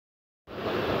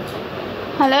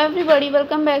Hello everybody,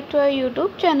 welcome back to our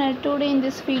YouTube channel. Today in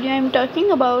this video I am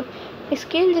talking about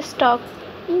Skillz Stock.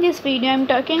 In this video I am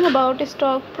talking about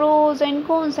stock pros and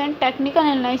cons and technical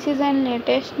analysis and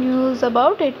latest news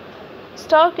about it.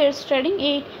 Stock is trading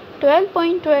at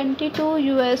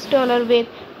 $12.22 with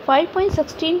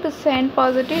 5.16%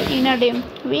 positive in a day.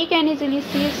 We can easily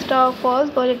see stock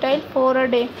was volatile for a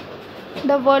day.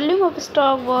 The volume of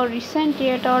stock was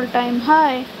recently at all-time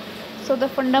high. So the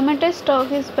fundamental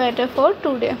stock is better for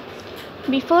today.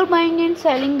 Before buying and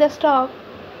selling the stock,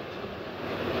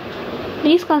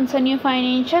 please consult your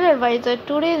financial advisor.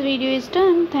 Today's video is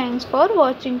done. Thanks for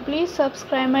watching. Please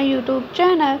subscribe my YouTube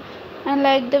channel and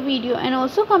like the video and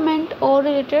also comment all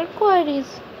related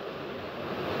queries.